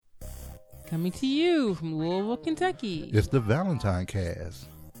Coming to you from Louisville, Kentucky. It's the Valentine Cast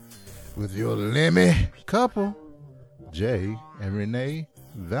with your Lemmy couple, Jay and Renee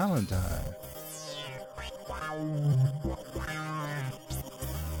Valentine.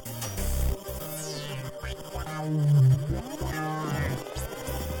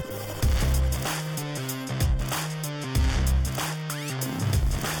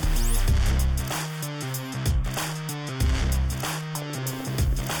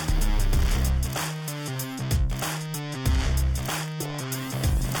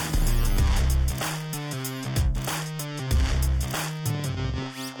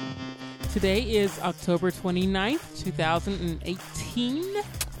 Today is October 29th, 2018.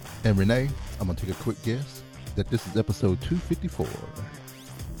 And Renee, I'm going to take a quick guess that this is episode 254.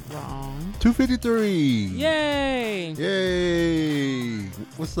 Wrong. 253. Yay! Yay!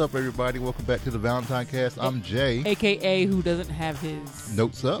 What's up, everybody? Welcome back to the Valentine Cast. I'm Jay. AKA who doesn't have his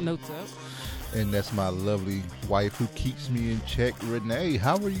Notes up. Notes up. And that's my lovely wife who keeps me in check. Renee,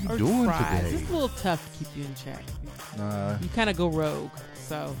 how are you doing tries. today? It's a little tough to keep you in check. Nah, You kind of go rogue,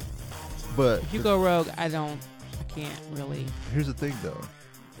 so but if you go rogue, I can't really. here's the thing, though.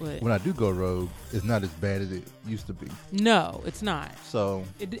 What? When I do go rogue, it's not as bad as it used to be. No, it's not. So,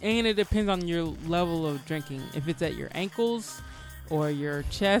 It depends on your level of drinking. If it's at your ankles, or your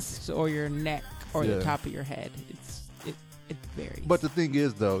chest, or your neck, or the Yeah. top of your head, it varies. but the thing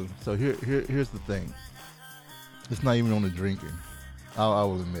is, though, so here's the thing. It's not even on the drinking. I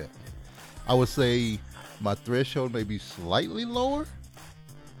will admit. I would say my threshold may be slightly lower,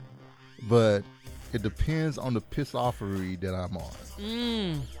 but it depends on the piss-offery that I'm on.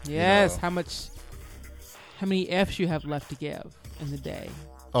 Yes. You know. How many F's you have left to give in the day?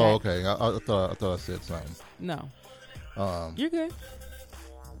 Oh, That- okay. I thought I said something. No, Um, you're good.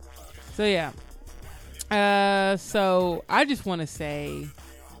 So yeah. So I just want to say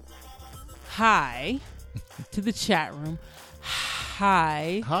hi to the chat room.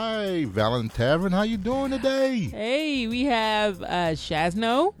 Hi. Hi, Valentavern. How you doing today? Hey, we have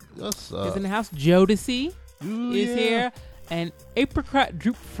Shazno What's is up? in the house. Jodeci Ooh, is yeah. here. And apricot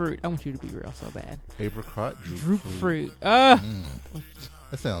droop fruit. I want you to be real so bad. Apricot Droop fruit. That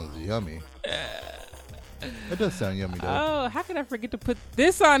sounds yummy. It does sound yummy, though. Oh, how could I forget to put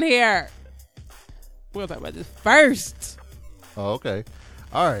this on here? We'll talk about this first. Oh, okay.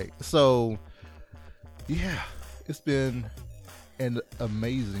 All right. So, yeah, it's been an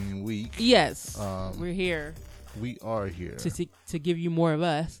amazing week. Yes, Um, we're here We are here. to give you more of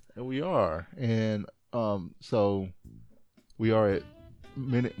us. And we are. And so we are at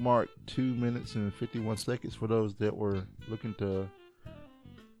minute mark 2 minutes and 51 seconds for those that were looking to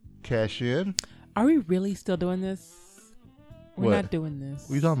cash in. Are we really still doing this? We're What? not doing this.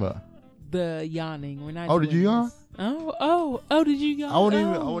 What are you talking about? The yawning. We're not. Oh, doing did you yawn? this. Oh! Did you yawn? I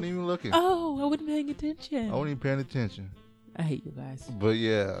wasn't even looking. Oh, I wasn't paying attention. I wasn't even paying attention. I hate you guys. But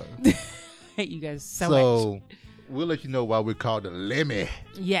yeah. I hate you guys so much. So we'll let you know why we're called the Lemmy.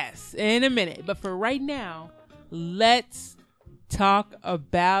 Yes, in a minute. But for right now, let's talk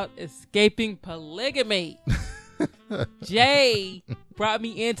about escaping polygamy. Jay brought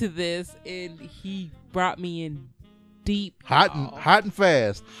me into this, and he brought me in deep, Hot y'all. and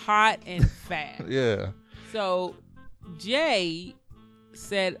fast. Hot and fast. Yeah. So Jay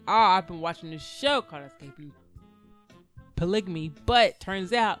said, I've been watching this show called Escaping Polygamy, but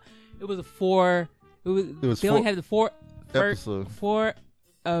turns out it was they only had the four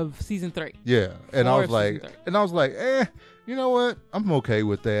of season 3. Yeah. And I Four was of like, season 3. you know what? I'm okay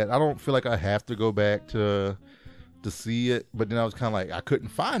with that. I don't feel like I have to go back to see it. But then I was kind of like, I couldn't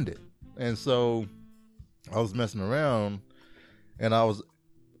find it. And so I was messing around, and I was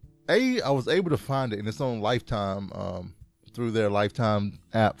able to find it, and it's on Lifetime, through their Lifetime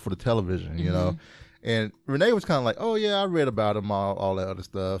app for the television, you know. And Renee was kind of like, oh yeah, I read about him, all that other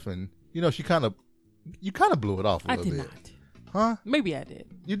stuff, and you know, you kind of blew it off a I little did bit. not. Huh? Maybe I did.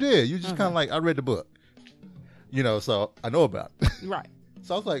 You did. You just kind of like, I read the book, you know, so I know about it. Right.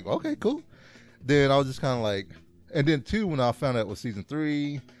 So I was like, okay, cool. Then I was just kind of like, and then too, when I found out it was season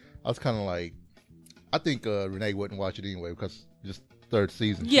 3, I was kind of like, I think Renee wouldn't watch it anyway because just third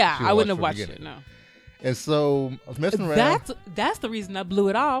season. Yeah, she I wouldn't have from the watched it. beginning. No. And so I was messing around. That's the reason I blew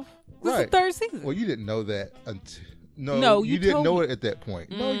it off. This is Right. the 3rd season. Well, you didn't know that until. No, No, you you didn't told know me. it at that point.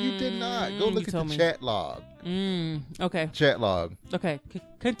 No, you did not. Go you look at told the me. chat log. Okay. Chat log. Okay.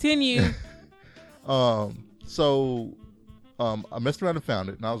 Continue. So I messed around and found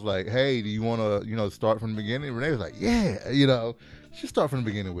it, and I was like, "Hey, do you want to, start from the beginning?" Renee was like, "Yeah, she start from the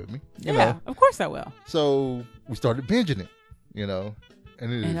beginning with me." You Yeah, know? of course I will. So we started binging it, and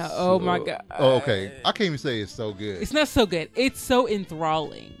it And is. oh my God. Oh, okay. I can't even say it's so good. It's not so good. It's so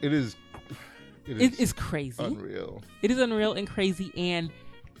enthralling. It is. It's crazy. Unreal. It is unreal and crazy. And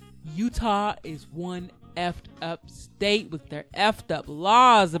Utah is one effed up state with their effed up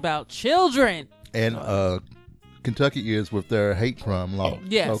laws about children. And Kentucky is with their hate crime law.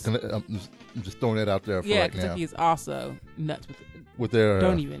 Yes. So I'm just throwing that out there for right now. Kentucky is also nuts with their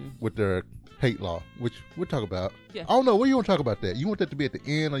with their hate law, which we'll talk about. Yeah. I don't know. What do you want to talk about that? You want that to be at the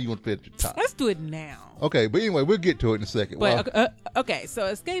end, or you want it to be at the top? Let's do it now. Okay, but anyway, we'll get to it in a second. But okay, so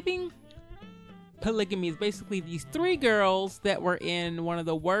escaping polygamy is basically these 3 girls that were in one of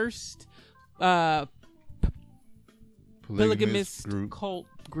the worst polygamist cult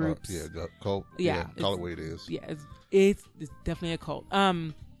groups. Cult. Yeah, call it what it is. Yeah, it's definitely a cult.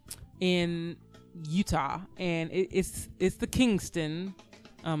 In Utah, and it's the Kingston.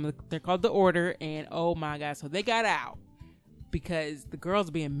 They're called the Order, and oh my god, so they got out because the girls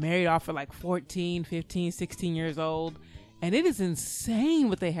are being married off at like 14, 15, 16 years old, and it is insane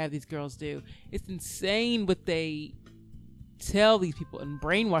what they have these girls do. It's insane what they tell these people and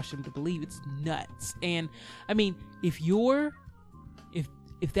brainwash them to believe. It's nuts. And I mean, if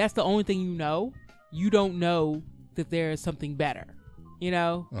that's the only thing you don't know that there is something better. You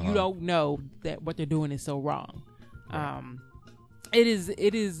know, you don't know that what they're doing is so wrong. It is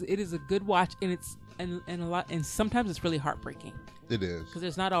a good watch, and it's and a lot, and sometimes it's really heartbreaking. It is, because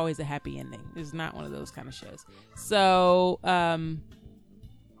there's not always a happy ending. It's not one of those kind of shows. So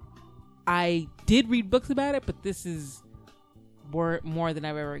I did read books about it, but this is more than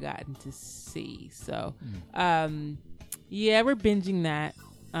I've ever gotten to see. So yeah, we're binging that.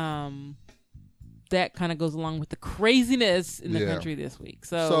 That kind of goes along with the craziness in the country this week.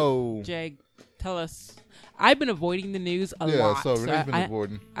 So Jay, tell us. I've been avoiding the news a lot. Yeah, so Renee's been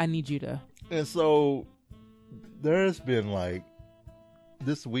avoiding. I need you to. And so there's been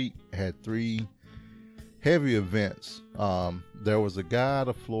this week had 3 heavy events. There was a guy out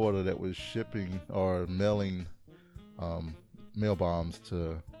of Florida that was shipping or mailing mail bombs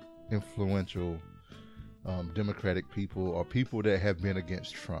to influential Democratic people or people that have been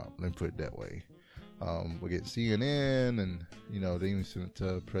against Trump. Let me put it that way. We get CNN, and they even sent it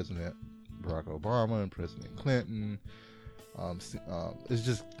to President Barack Obama and President Clinton. It's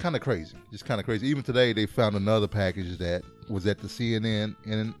just kind of crazy. Even today, they found another package that was at the CNN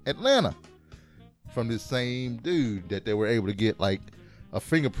in Atlanta from this same dude that they were able to get a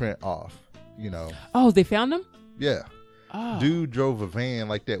fingerprint off. Oh, they found him? Yeah. Oh. Dude drove a van,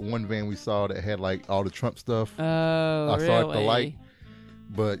 like that one van we saw that had all the Trump stuff. Oh, I really? saw it the light.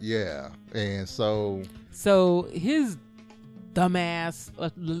 But yeah, and so his dumbass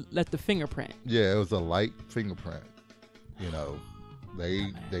left the fingerprint. Yeah, it was a light fingerprint.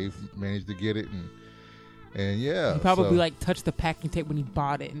 They've managed to get it, and yeah, he probably touched the packing tape when he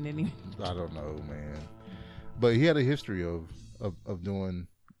bought it, and then he. I don't know, man, but he had a history of doing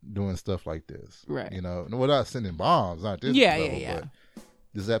stuff like this, right? Without sending bombs, not this level, yeah. But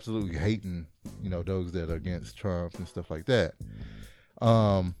just absolutely hating, those that are against Trump and stuff like that.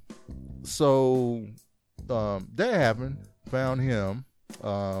 So that happened. Found him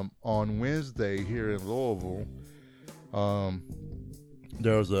on Wednesday here in Louisville.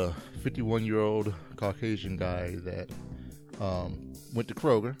 There was a 51-year-old Caucasian guy that went to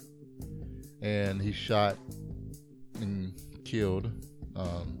Kroger, and he shot and killed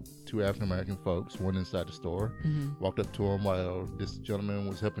 2 African-American folks, one inside the store. Mm-hmm. Walked up to him while this gentleman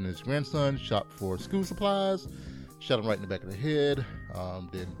was helping his grandson shop for school supplies. Shot him right in the back of the head.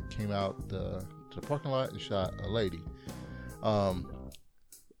 Then came out to the parking lot and shot a lady.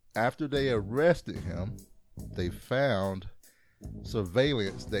 After they arrested him, they found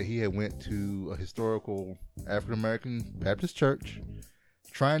surveillance that he had went to a historical African-American Baptist church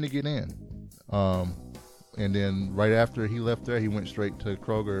trying to get in. And then right after he left there, he went straight to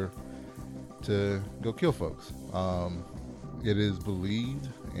Kroger to go kill folks. It is believed,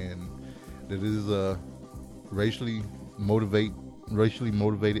 and that it is a racially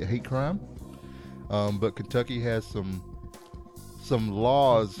motivated hate crime. But Kentucky has some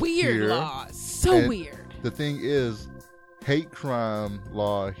laws. Weird here. Laws. So weird. The thing is, hate crime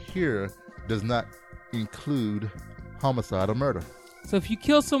law here does not include homicide or murder. So if you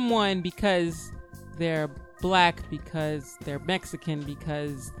kill someone because they're black, because they're Mexican,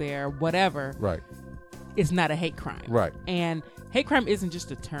 because they're whatever, right, it's not a hate crime. Right. And hate crime isn't just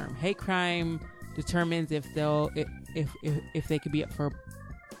a term. Hate crime determines if they could be up for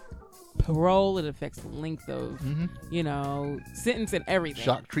parole. It affects the length of sentence and everything.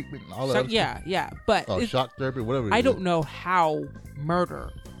 Shock treatment and all that. Yeah. But shock therapy, whatever. I don't know how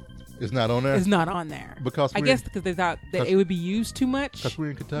murder. It's not on there? It's not on there. Because I guess because they thought that it would be used too much. Because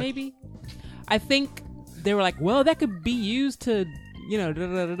we're in Kentucky? Maybe. I think they were like, well, that could be used to,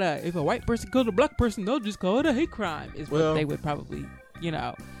 If a white person killed a black person, they'll just call it a hate crime. Is what they would probably,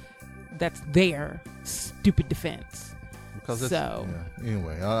 that's their stupid defense. Because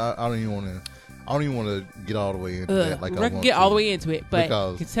anyway, I don't even want to get all the way into that. Like I can get all the way into it,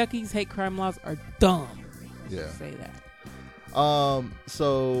 but Kentucky's hate crime laws are dumb. Yeah, say that.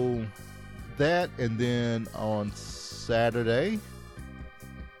 So that, and then on Saturday,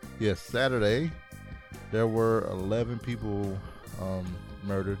 there were 11 people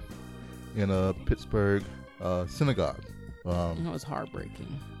murdered in a Pittsburgh synagogue. That was heartbreaking.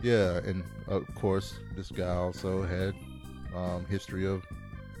 Yeah, and of course, this guy also had history of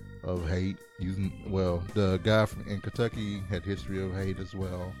hate. The guy in Kentucky had history of hate as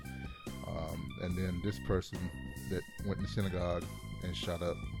well. And then this person that went in the synagogue and shot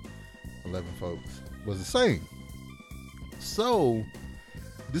up 11 folks was the same. So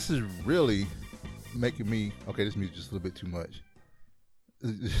this is really making me this music's just a little bit too much.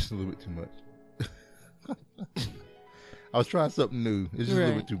 It's just a little bit too much. I was trying something new. It's just a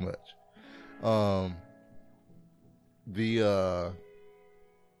little bit too much.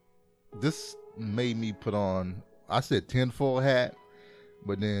 This made me put on, I said tinfoil hat,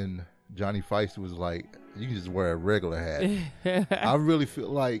 but then Johnny Feist was like, you can just wear a regular hat. I really feel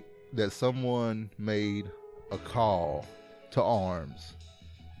like that someone made a call to arms,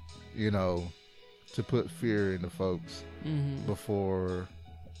 to put fear into folks before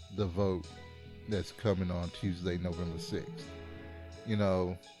the vote that's coming on Tuesday, November 6th.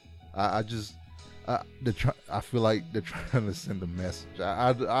 I feel like they're trying to send a message.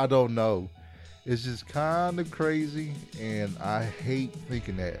 I don't know. It's just kind of crazy, and I hate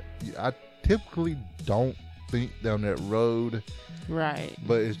thinking that. I typically don't think down that road. Right.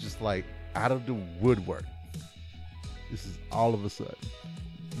 But it's just like out of the woodwork. This is all of a sudden,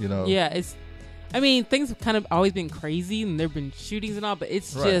 Yeah, things have kind of always been crazy, and there have been shootings and all, but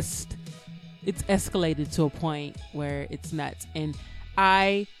it's just, it's escalated to a point where it's nuts. And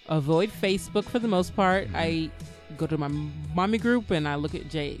I avoid Facebook for the most part. I go to my mommy group and I look at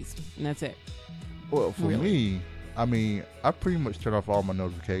Jay's, and that's it. Well, for me, I pretty much turn off all my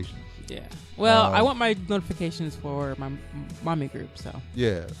notifications. Yeah. Well, I want my notifications for my mommy group, so.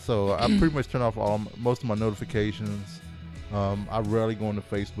 Yeah, so I pretty much turn off most of my notifications. I rarely go into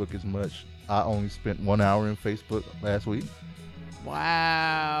Facebook as much. I only spent 1 hour in Facebook last week.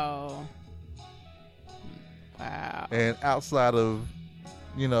 Wow. And outside of,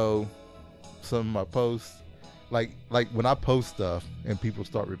 some of my posts, like when I post stuff and people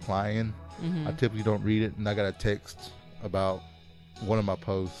start replying, I typically don't read it. And I got a text about one of my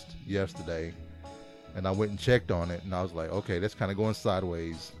posts yesterday, and I went and checked on it, and I was like, okay, that's kind of going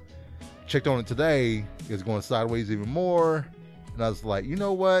sideways. Checked on it today, it's going sideways even more, and I was like, you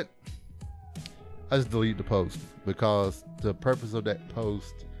know what? I just deleted the post, because the purpose of that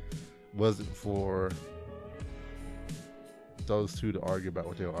post wasn't for those two to argue about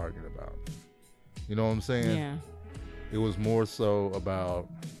what they were arguing about. You know what I'm saying? Yeah. It was more so about,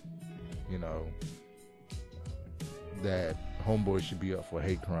 that homeboy should be up for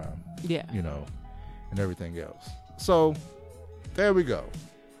hate crime. Yeah. And everything else. So, there we go.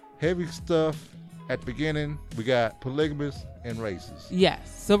 Heavy stuff at the beginning. We got polygamous and racist.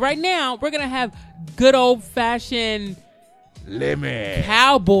 Yes. So right now, we're going to have good old-fashioned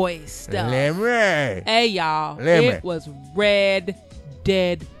cowboy stuff. Hey, y'all. It was Red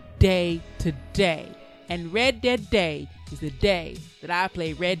Dead Day today. And Red Dead Day is the day that I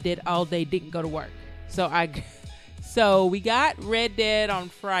played Red Dead all day, didn't go to work. So we got Red Dead on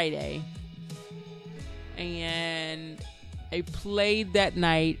Friday, and I played that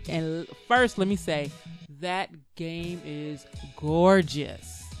night. And first, let me say, that game is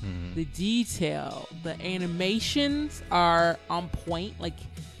gorgeous. The detail, the animations are on point. Like,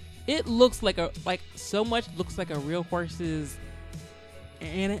 it looks so much looks like a real horse's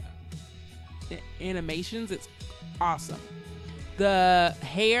animations. It's awesome. The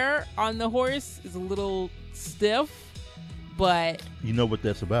hair on the horse is a little stiff, but you know what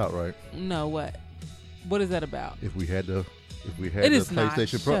that's about, right? No, what? What is that about? If we had the PlayStation not.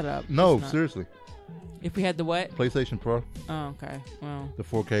 Pro. Shut up. No, seriously. If we had the what? PlayStation Pro. Oh, okay. Well, the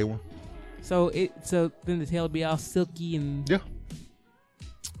 4K one. So then the tail would be all silky and yeah.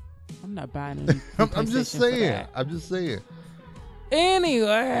 I'm not buying any. I'm just saying. I'm just saying.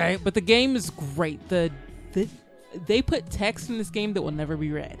 Anyway, but the game is great. They put text in this game that will never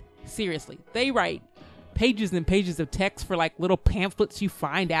be read. Seriously, they write pages and pages of text for like little pamphlets you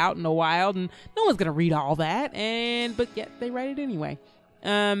find out in the wild, and no one's gonna read all that. But yet they write it anyway.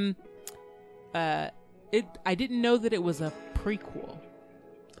 I didn't know that it was a prequel.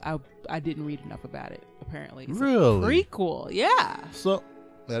 I didn't read enough about it. apparently. It's really? a prequel, yeah. So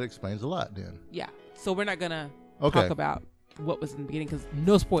that explains a lot then. Yeah. So we're not going to talk about what was in the beginning because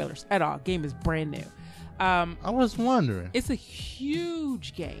no spoilers at all. Game is brand new. I was wondering. It's a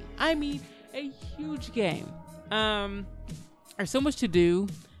huge game. I mean, a huge game. There's so much to do,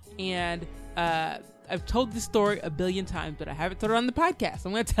 and I've told this story a billion times, but I haven't told it on the podcast.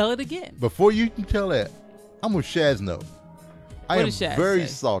 I'm going to tell it again. Before you can tell that, I'm with Shazno. I am very say?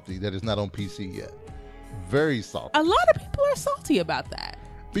 salty that it's not on PC yet. Very salty. A lot of people are salty about that.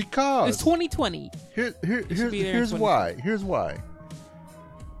 Because it's 2020. Here's why. Here's why.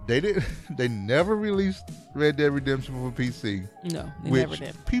 They never released Red Dead Redemption for PC. No, they never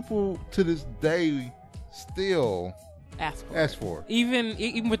did. People to this day still ask for.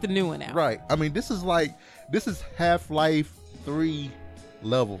 Even with the new one out. Right. I mean, this is Half-Life 3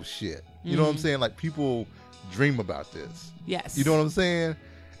 level shit. You know what I'm saying? Like, people dream about this. Yes. You know what I'm saying?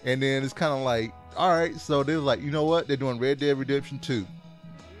 And then it's kind of like, all right, so they're like, you know what? They're doing Red Dead Redemption 2.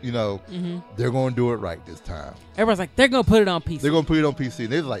 You know, they're going to do it right this time. Everyone's like, they're going to put it on PC. They're going to put it on PC.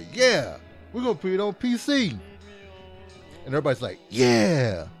 And they're like, yeah, we're going to put it on PC. And everybody's like,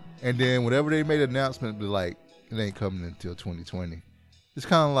 yeah. And then whenever they made an announcement, they're like, it ain't coming until 2020. It's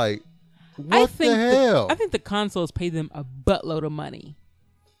kind of like, what the hell? I think the consoles paid them a buttload of money.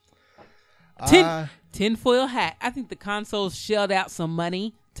 Tinfoil hat. I think the consoles shelled out some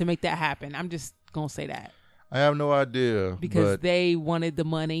money to make that happen. I'm just going to say that. I have no idea. Because they wanted the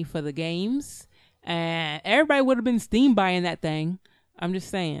money for the games. And everybody would have been Steam buying that thing. I'm just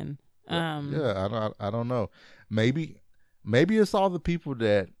saying. I don't know. Maybe it's all the people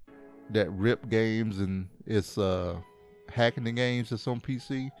that rip games and it's hacking the games that's on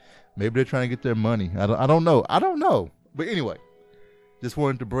PC. Maybe they're trying to get their money. I don't know. But anyway, just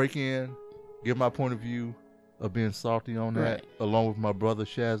wanted to break in, give my point of view of being salty on that, along with my brother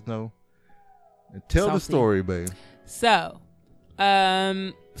Shazno. And tell the story, babe. So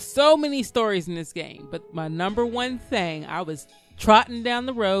many stories in this game, but my number one thing, I was trotting down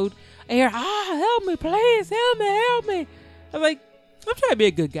the road and here, help me, please, help me. I was like, I'm trying to be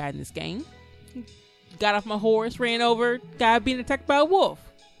a good guy in this game. Got off my horse, ran over, guy being attacked by a wolf.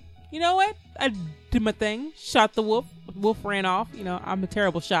 You know what? I did my thing, shot the wolf. Wolf ran off. You know, I'm a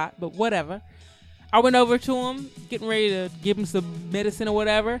terrible shot, but whatever. I went over to him, getting ready to give him some medicine or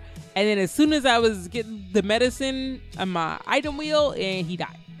whatever. And then as soon as I was getting the medicine on my item wheel, and he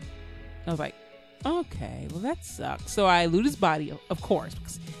died. I was like, okay, well, that sucks. So I loot his body, of course,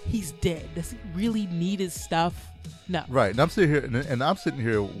 because he's dead. Does he really need his stuff? No. Right. And I'm sitting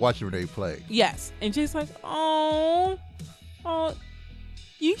here watching Renee play. Yes. And Jay's like, oh,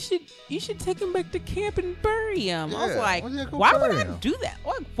 you should take him back to camp and bury him. I was like, why would I do that?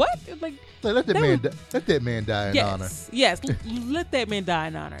 What? Like, let that man die in honor. Yes, let that man die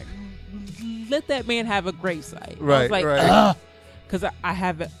in honor. Let that man have a gravesite. Right, I was like, right. Because I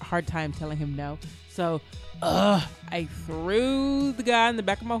have a hard time telling him no. So, I threw the guy in the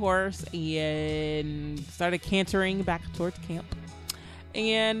back of my horse and started cantering back towards camp.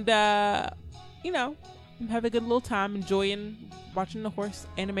 And, I'm having a good little time enjoying watching the horse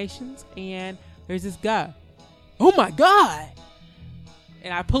animations. And there's this guy. Oh, my God.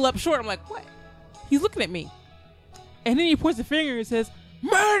 And I pull up short. I'm like, what? He's looking at me. And then he points a finger and says,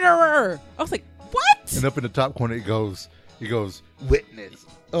 murderer. I was like, what? And up in the top corner, it goes, witness.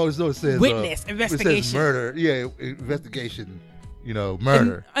 Oh, so it says witness, investigation. It says murder. Yeah, investigation,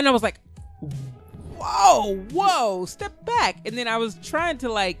 murder. And I was like, whoa, step back. And then I was trying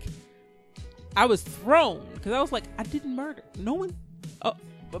to I was thrown because I was like, I didn't murder. No one. Oh,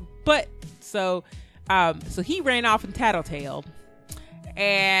 but so he ran off and tattletailed.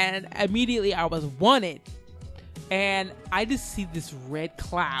 And immediately I was wanted. And I just see this red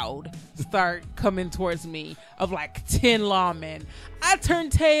cloud start coming towards me of 10 lawmen. I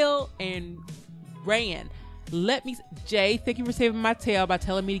turned tail and ran. Jay, thank you for saving my tail by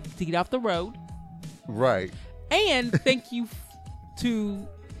telling me to get off the road. Right. And thank you to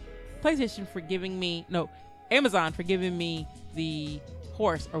PlayStation for giving me, Amazon for giving me the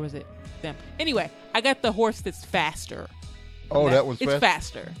horse, or was it them? Anyway, I got the horse that's faster. Oh, that one's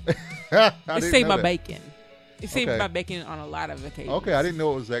faster. It's faster. It saved my bacon. It saved my bacon on a lot of occasions. Okay, I didn't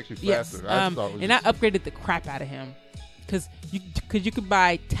know it was actually faster. Yes. I upgraded the crap out of him because you could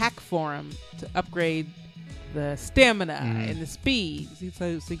buy tack for him to upgrade the stamina and the speed.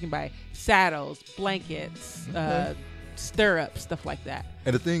 So you can buy saddles, blankets, stirrups, stuff like that.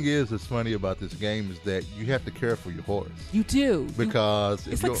 And the thing is, it's funny about this game is that you have to care for your horse. You do, because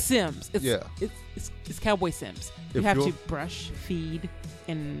it's like Sims. It's Cowboy Sims. You have to brush, feed,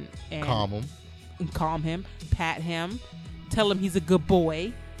 and calm him. Pat him, tell him he's a good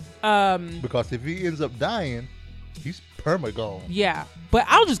boy, Because if he ends up dying, he's perma gone. Yeah, but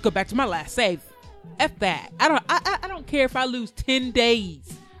I'll just go back to my last save. F that. I don't care if I lose 10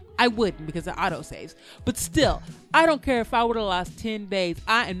 days. I wouldn't because of auto saves. But still, I don't care if I would have lost 10 days.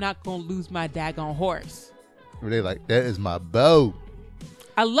 I am not going to lose my daggone horse. They're like, that is my bow.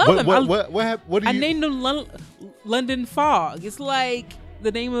 I love him. What I named him London Fog. It's like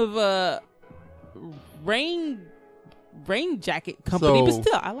the name of a rain jacket company, but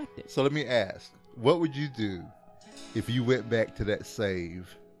still, I liked it. So let me ask, what would you do if you went back to that save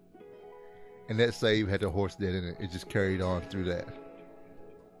and that save had the horse dead in it? It just carried on through that.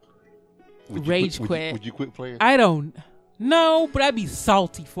 Rage quit. Would you quit playing? I don't know, but I'd be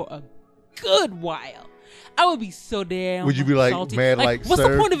salty for a good while. I would be so damn. Would you be like salty. mad like what's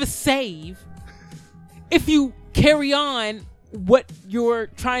the point of a save if you carry on what you're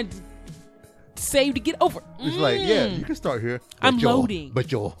trying to save to get over? It's like, yeah, you can start here. I'm loading.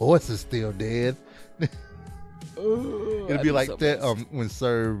 But your horse is still dead. It'd be like so that when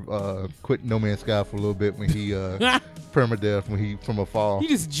Serve quit No Man's Sky for a little bit when he permadeath when he from a fall. He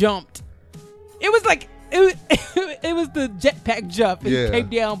just jumped. It was like it was the jetpack jump. And he came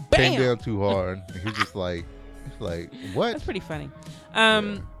down. Bam! Came down too hard. And he's just like what? That's pretty funny.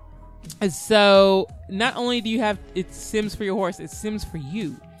 So not only do you have it's Sims for your horse, it's Sims for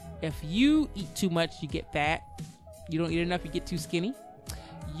you. If you eat too much, you get fat. You don't eat enough, you get too skinny.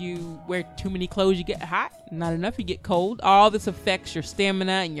 You wear too many clothes, you get hot. Not enough, you get cold. All this affects your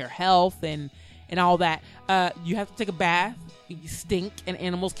stamina and your health and all that. You have to take a bath. You stink, and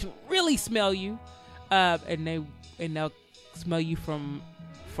animals can really smell you, and they'll smell you from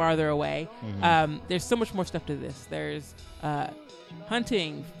farther away. Mm-hmm. There's so much more stuff to this. There's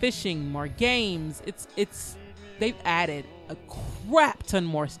hunting, fishing, more games. It's they've added a crap ton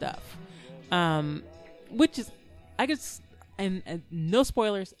more stuff, which is, I guess, and no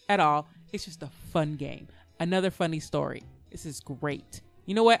spoilers at all. It's just a fun game. Another funny story. This is great.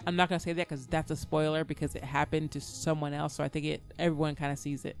 You know what? I'm not going to say that because that's a spoiler because it happened to someone else. So I think everyone kind of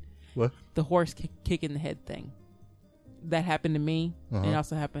sees it. What? The horse kick in the head thing. That happened to me. Uh-huh. It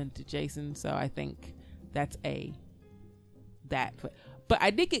also happened to Jason. So I think that's that. But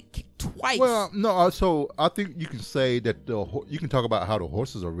I did get kicked twice. Well, no. So I think you can say that you can talk about how the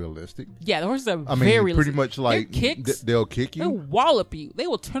horses are realistic. Yeah, the horses are very realistic. Pretty much like they'll kick you. They'll wallop you. They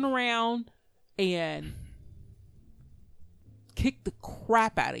will turn around and kick the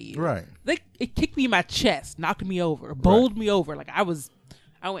crap out of you. Right. It kicked me in my chest, knocked me over, bowled me over. Like I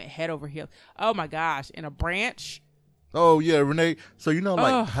went head over heels. Oh my gosh! In a branch. Oh yeah, Renee. So you know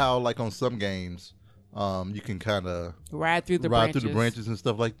like how like on some games, you can kind of ride through the branches and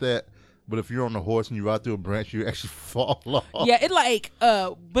stuff like that. But if you're on a horse and you ride through a branch, you actually fall off. Yeah, it like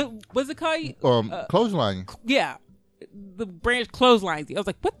but what's it called? Clothesline. Yeah, the branch clotheslines you. I was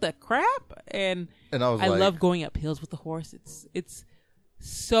like, what the crap? And I love going up hills with the horse. It's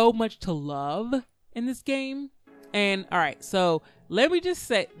so much to love in this game. And all right, so let me just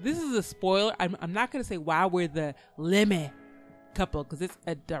say this is a spoiler. I'm not going to say why we're the Lemmy couple because it's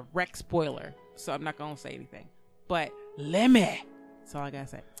a direct spoiler. So I'm not going to say anything. But Lemmy, that's all I got to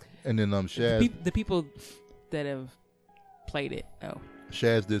say. And then Shaz, the people that have played it. Oh,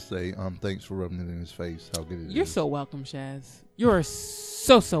 Shaz did say thanks for rubbing it in his face. How good it is. You're so welcome, Shaz. You're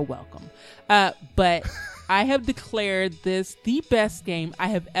so welcome. But I have declared this the best game I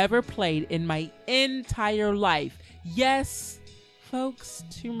have ever played in my entire life. Yes, folks,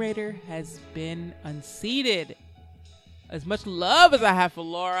 Tomb Raider has been unseated. As much love as I have for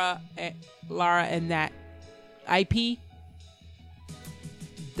Lara and that IP,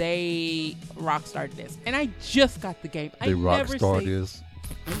 they rockstarred this. And I just got the game. They rockstarred this.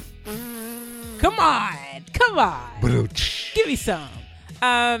 Come on. Give me some.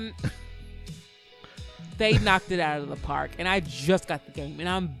 They knocked it out of the park, and I just got the game, and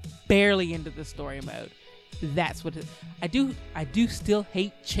I'm barely into the story mode. That's what it is. I do still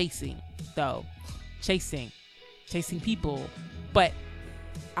hate chasing, though. Chasing people. But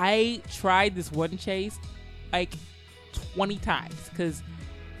I tried this one chase like 20 times because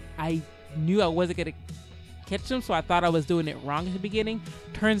I knew I wasn't going to catch him, so I thought I was doing it wrong at the beginning.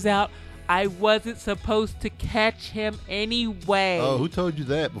 Turns out I wasn't supposed to catch him anyway. Oh, who told you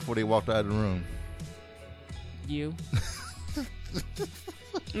that before they walked out of the room? You.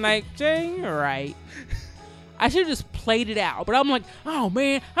 Like, Jay, you're right. I should have just played it out, but I'm like, oh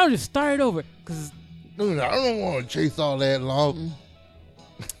man, I'll just start it over. Cause I don't want to chase all that long.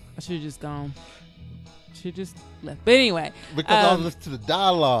 I should have just gone. Should just left. But anyway. Because I was listening to the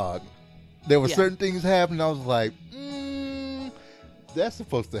dialogue. There were certain things happening. I was like, that's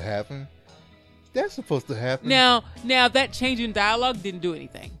supposed to happen. That's supposed to happen. Now that change in dialogue didn't do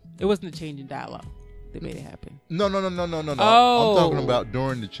anything. It wasn't a change in dialogue that made it happen. No. Oh. I'm talking about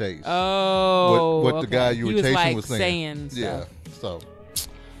during the chase. Oh, what the guy you were chasing was saying stuff. Yeah. So.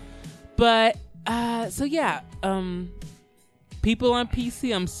 But so yeah, people on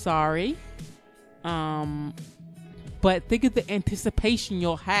PC, I'm sorry. But think of the anticipation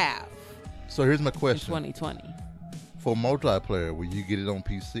you'll have. So here's my question. In 2020. For multiplayer, will you get it on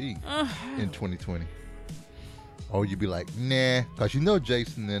PC in 2020? Or you'd be like, nah, because you know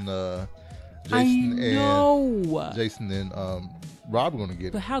Jason and Rob are going to get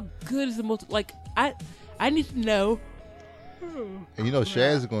it. But how good is the I need to know. And you know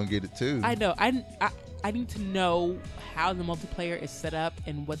Shaz is going to get it too. I know. I need to know how the multiplayer is set up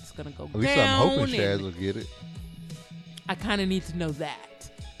and what's going to go down. At least I'm hoping Shaz will get it. I kind of need to know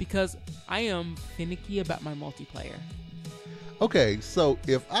that because I am finicky about my multiplayer. Okay, so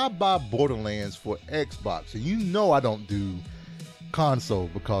if I buy Borderlands for Xbox, and you know I don't do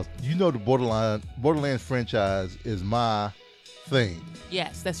console because you know the Borderlands franchise is my thing.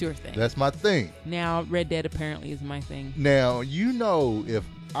 Yes, that's your thing. That's my thing. Now, Red Dead apparently is my thing. Now, you know, if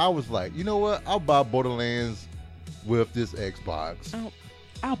I was like, you know what, I'll buy Borderlands with this Xbox.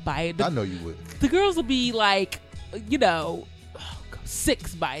 I'll buy it. I know you would. The girls will be like,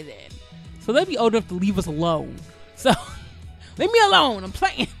 6 by then. So they'll be old enough to leave us alone. So... leave me alone. I'm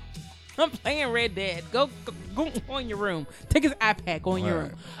playing Red Dead. Go in your room. Take his iPad. Go in your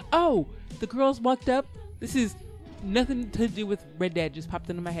room. Oh, the girls walked up. This is nothing to do with Red Dead. Just popped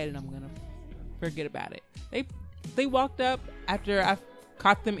into my head, and I'm gonna forget about it. They walked up after I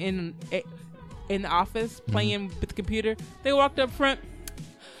caught them in the office playing with the computer. They walked up front.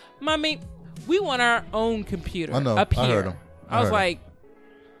 Mommy, we want our own computer. I know. Up here. I heard them. I was like,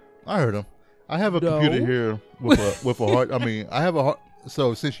 I heard them. I have a computer here with a hard. I mean, I have a hard.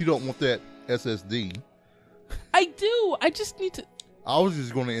 So since you don't want that SSD, I do. I just need to. I was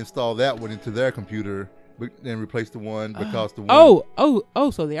just going to install that one into their computer and replace the one because the one.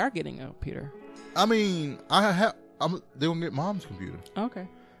 Oh! So they are getting a computer. I mean, they're gonna get mom's computer. Okay.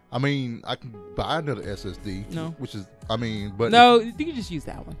 I mean, I can buy another SSD. No. Which is, but no, you can just use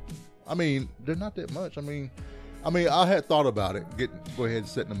that one. I mean, they're not that much. I mean, I had thought about it. Go ahead and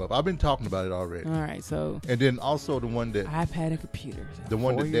setting them up. I've been talking about it already. All right, so. And then also the one that iPad and computers. The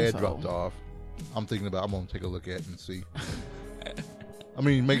one that Dad dropped off. I'm thinking about. I'm gonna take a look at it and see. I'm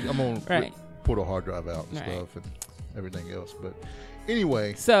gonna pull the hard drive out and stuff and everything else. But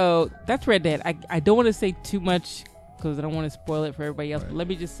anyway, so that's Red Dead. I don't want to say too much because I don't want to spoil it for everybody else. Right. But let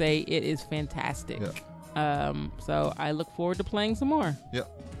me just say it is fantastic. Yeah. So I look forward to playing some more. Yep.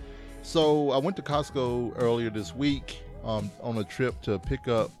 So I went to Costco earlier this week on a trip to pick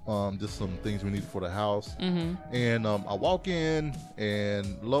up just some things we needed for the house. Mm-hmm. And I walk in,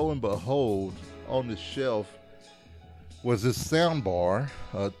 and lo and behold, on the shelf was this sound bar,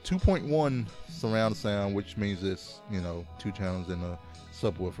 2.1 surround sound, which means it's 2 channels and a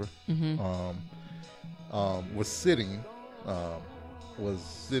subwoofer. Mm-hmm. Was sitting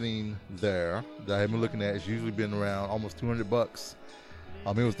there that I had been looking at. It's usually been around almost $200.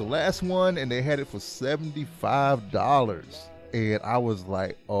 It was the last one, and they had it for $75, and I was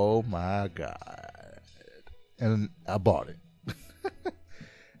like, "Oh my god!" And I bought it.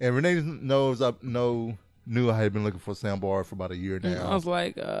 And Renee knew I had been looking for a soundbar for about a year now. I was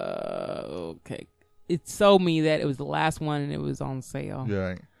like, "Okay." It sold me that it was the last one, and it was on sale. Yeah.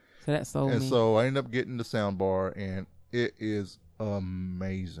 Right. So that sold me. And so I ended up getting the soundbar, and it is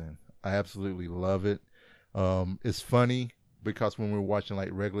amazing. I absolutely love it. It's funny. Because when we're watching like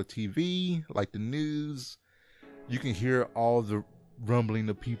regular TV, like the news, you can hear all the rumbling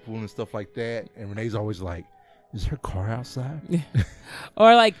of people and stuff like that. And Renee's always like, "Is there a car outside?" Yeah.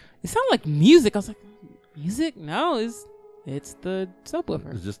 Or like, it sounded like music. I was like, "Music? No, it's the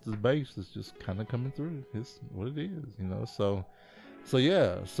subwoofer. It's just the bass. It's just kind of coming through. It's what it is, So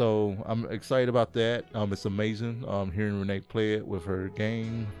yeah, so I'm excited about that. It's amazing hearing Renee play it with her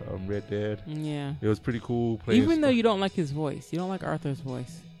game, Red Dead. Yeah, it was pretty cool. Even though you don't like his voice, you don't like Arthur's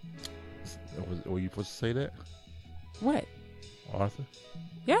voice. Were you supposed to say that? What? Arthur?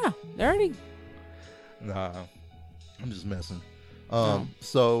 Yeah, they already. Nah, I'm just messing.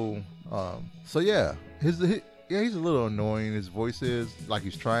 So yeah, he's a little annoying. His voice is like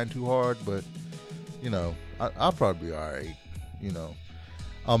he's trying too hard, but I'll probably be all right.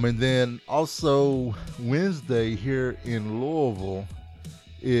 And then also Wednesday here in Louisville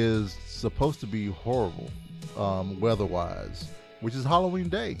is supposed to be horrible, weather-wise, which is Halloween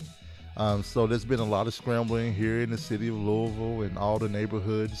Day. So there's been a lot of scrambling here in the city of Louisville and all the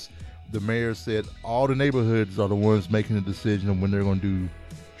neighborhoods. The mayor said all the neighborhoods are the ones making the decision of when they're going to do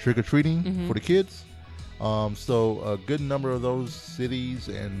trick-or-treating for the kids. So a good number of those cities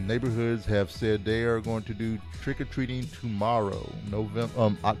and neighborhoods have said they are going to do trick-or-treating tomorrow,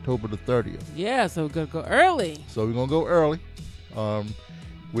 October the 30th. Yeah, so we're going to go early. So we're going to go early,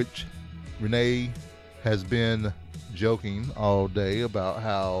 which Renee has been joking all day about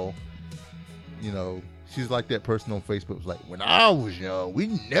how, she's like that person on Facebook who's like, when I was young, we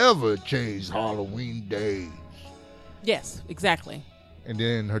never changed Halloween days. Yes, exactly. And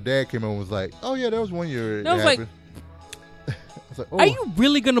then her dad came in and was like, oh, yeah, there was one year. I was like, oh. Are you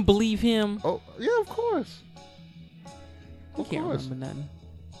really going to believe him? Oh, yeah, of course. I can't remember nothing.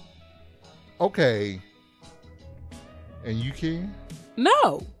 Okay. And you can?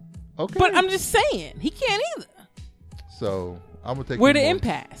 No. Okay. But I'm just saying, he can't either. So, I'm going to take we're the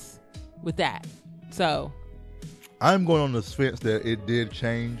impasse with that. So. I'm going on the fence that it did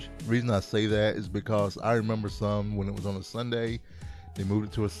change. The reason I say that is because I remember some when it was on a Sunday. They moved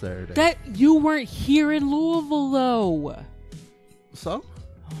it to a Saturday. That you weren't here in Louisville, though. So?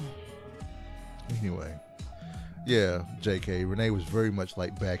 Anyway. Yeah, JK. Renee was very much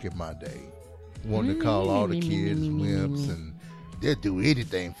like back in my day. Wanted to call all the kids wimps and they'll do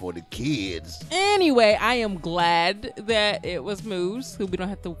anything for the kids. Anyway, I am glad that it was moved so we don't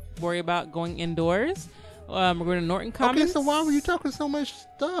have to worry about going indoors. We're going to Norton Commons. Okay, so why were you talking so much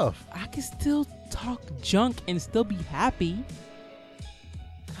stuff? I can still talk junk and still be happy.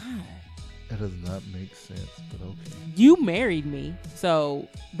 That does not make sense, but okay. You married me, so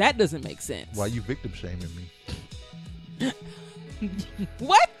that doesn't make sense. Why are you victim shaming me?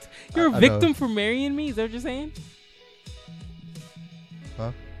 What? You're a victim for marrying me? Is that what you're saying?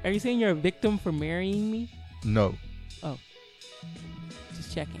 Huh? Are you saying you're a victim for marrying me? No. Oh.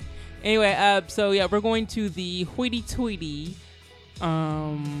 Just checking. Anyway, so yeah, we're going to the hoity-toity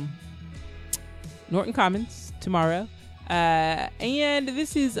Norton Commons tomorrow. And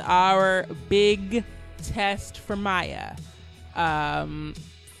this is our big test for Maya.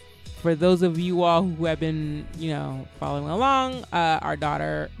 For those of you all who have been, following along, our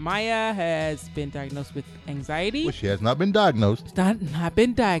daughter Maya has been diagnosed with anxiety. Well, she has not been diagnosed. Not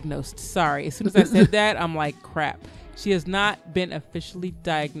been diagnosed. Sorry. As soon as I said that, I'm like, crap. She has not been officially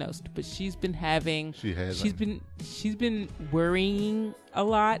diagnosed, but she's been having. She's been worrying a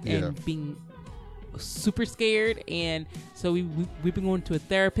lot and being super scared, and so we've been going to a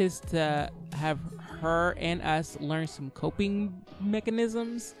therapist to have her and us learn some coping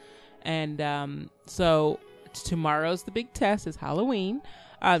mechanisms. And so tomorrow's the big test. It's Halloween.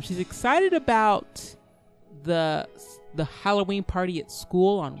 She's excited about the Halloween party at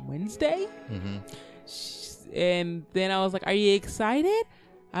school on Wednesday. Mm-hmm. And then I was like, are you excited?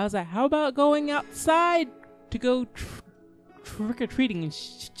 I was like, how about going outside to go trick-or-treating? And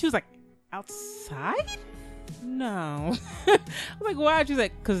she was like, outside? No. I'm like, why? She's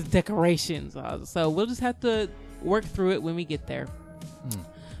like, because decorations. So we'll just have to work through it when we get there.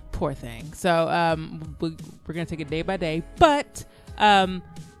 Poor thing. So we're going to take it day by day. But I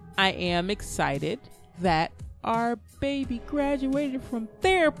am excited that our baby graduated from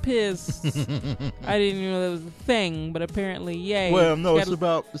therapists. I didn't know that was a thing, but apparently, yay. Well, no, it's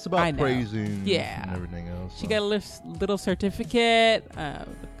about praising and everything else. She got a little certificate.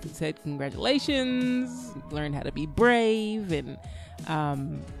 Said congratulations. Learned how to be brave, and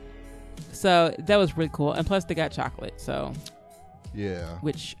so that was really cool. And plus, they got chocolate. So yeah,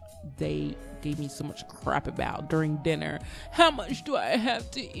 which they gave me so much crap about during dinner. How much do I have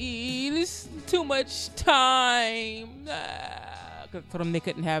to eat? It's too much time. I told them they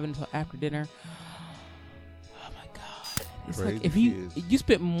couldn't have it until after dinner. Oh my god! It's Crazy like if you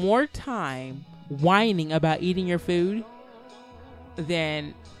spent more time whining about eating your food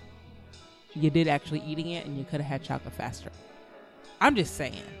than you did actually eating it, and you could have had chocolate faster. I'm just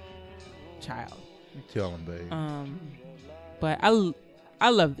saying, child. You tell them, babe. But I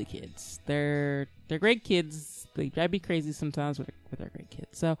love the kids. They're great kids. They drive me crazy sometimes with their great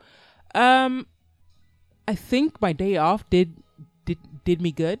kids. So, I think my day off did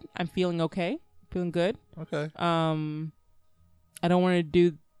me good. I'm feeling okay. Feeling good. Okay. I don't want to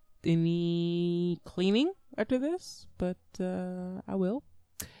do any cleaning after this, but I will.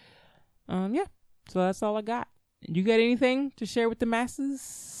 Yeah. So that's all I got. You got anything to share with the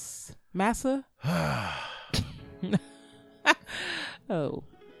masses? Massa? Oh,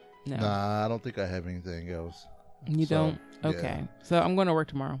 no. Nah, I don't think I have anything else. You don't? Okay. Yeah. So I'm going to work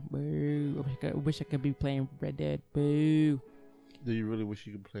tomorrow. Boo. I wish I could be playing Red Dead. Boo. Do you really wish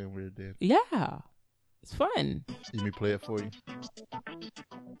you could play Red Dead? Yeah. It's fun. Let me play it for you?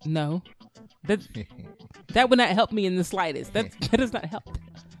 No. That would not help me in the slightest. That does not help.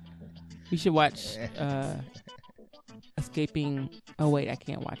 We should watch a escaping. Oh wait, I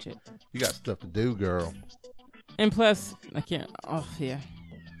can't watch it. You got stuff to do, girl. And plus, I can't. Oh yeah,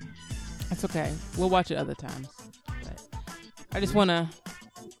 that's okay. We'll watch it other times. But I just wanna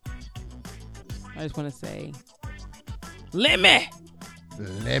say, Lemmy.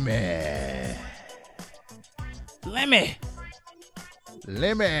 Lemmy. Lemmy.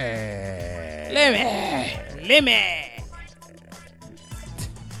 Lemmy. Lemmy. Lemmy.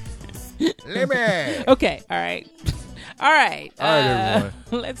 Lemmy. Okay, all right. All right, everyone.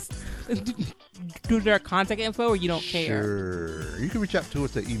 Let's do their contact info, or you don't care? Sure. You can reach out to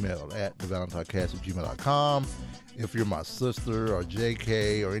us at email at thevalentinecast@gmail.com. If you're my sister or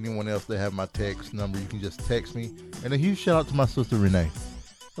JK or anyone else that have my text number, you can just text me. And a huge shout out to my sister Renee.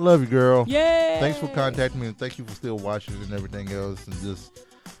 I love you, girl. Yay! Thanks for contacting me, and thank you for still watching and everything else. And just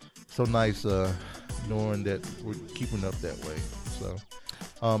so nice knowing that we're keeping up that way. So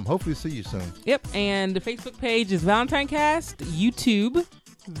hopefully see you soon. Yep, and the Facebook page is Valentine Cast. YouTube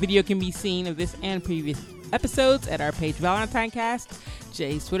video can be seen of this and previous episodes at our page Valentine Cast.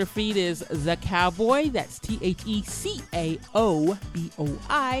 Jay's Twitter feed is The Cowboy. That's TheCaoboi.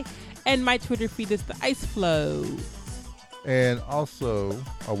 And my Twitter feed is The Ice Flow. And also,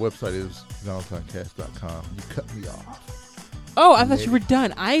 our website is valentinecast.com. You cut me off. Oh, I thought you were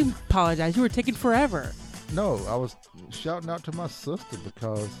done. I apologize. You were taking forever. No, I was shouting out to my sister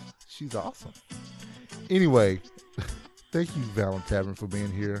because she's awesome. Anyway, thank you, Valentine, for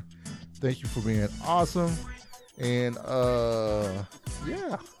being here. Thank you for being awesome. And,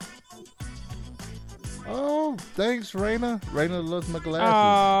 yeah. Oh, thanks, Raina. Raina loves my glasses.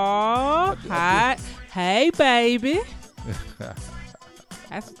 Oh, hot. Hey, baby.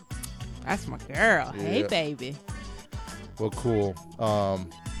 That's my girl. Yeah. Hey, baby. Well, cool.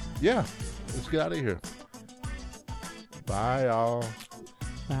 Yeah, let's get out of here. Bye, y'all.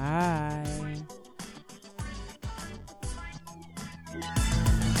 Bye.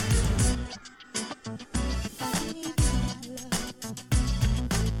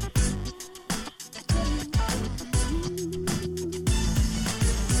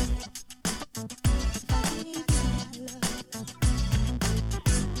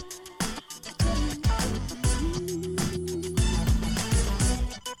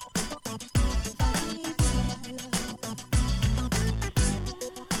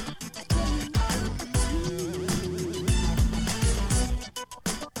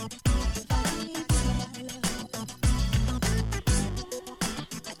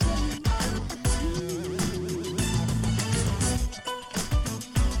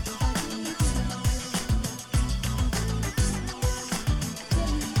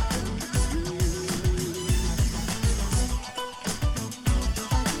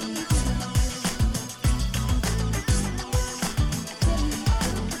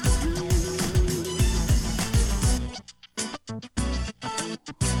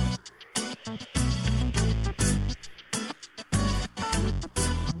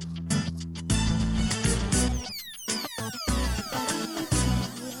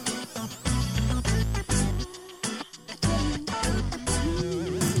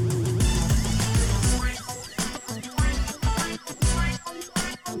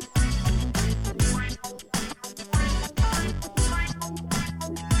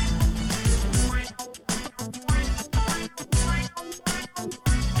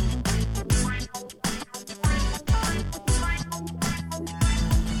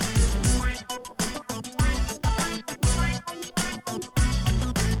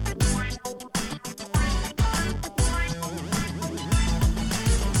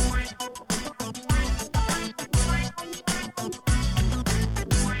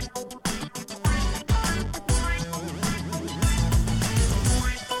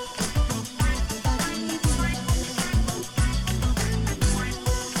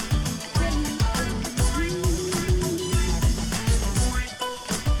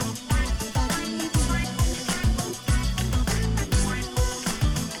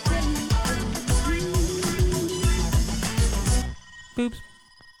 Boops.